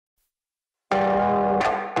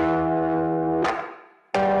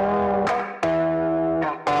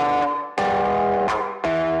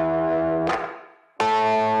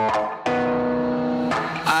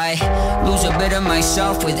bit of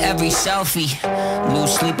myself with every selfie.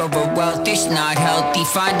 Lose sleep over wealth, it's not healthy.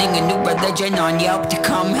 Finding a new religion on Yelp to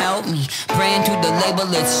come help me. Praying to the label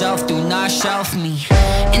itself, do not shelf me.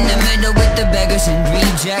 In the middle with the beggars and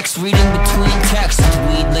rejects, reading between texts,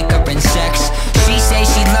 weed, liquor and sex. She say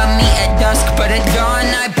she love me at dusk, but at dawn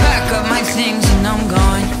I pack up my things and I'm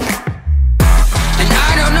gone. And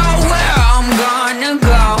I don't know where I'm gonna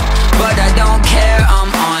go, but I don't care,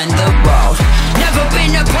 I'm on the road. Never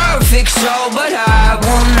been a perfect soul, but I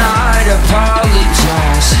will not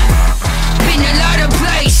apologize. Been a lot of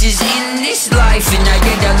places in this life, and I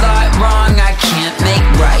did a lot wrong I can't make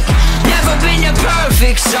right. Never been a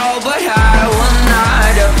perfect soul, but I will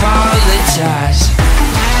not apologize.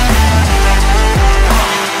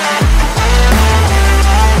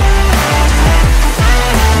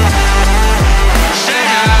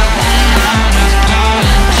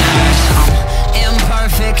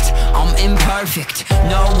 Imperfect,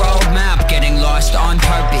 no roadmap, getting lost on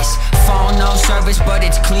purpose. Phone no service, but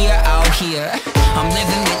it's clear out here. I'm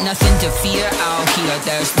living with nothing to fear out here.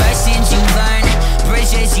 There's lessons you learn,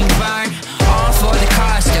 bridges you burn, all for the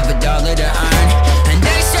cost of $1 to earn. And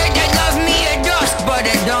they say they love me at dusk, but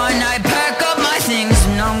at dawn I pack up my things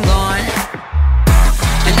and I'm gone.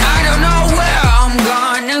 And I don't know where I'm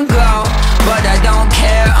gonna go, but I don't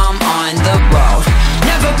care, I'm on the road.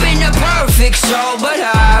 Never been a perfect soul, but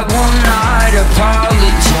I will not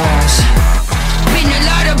apologize. Been a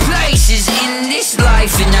lot of places in this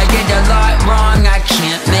life, and I did a lot wrong I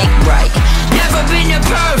can't make right. Never been a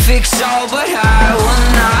perfect soul, but I will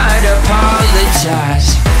not apologize.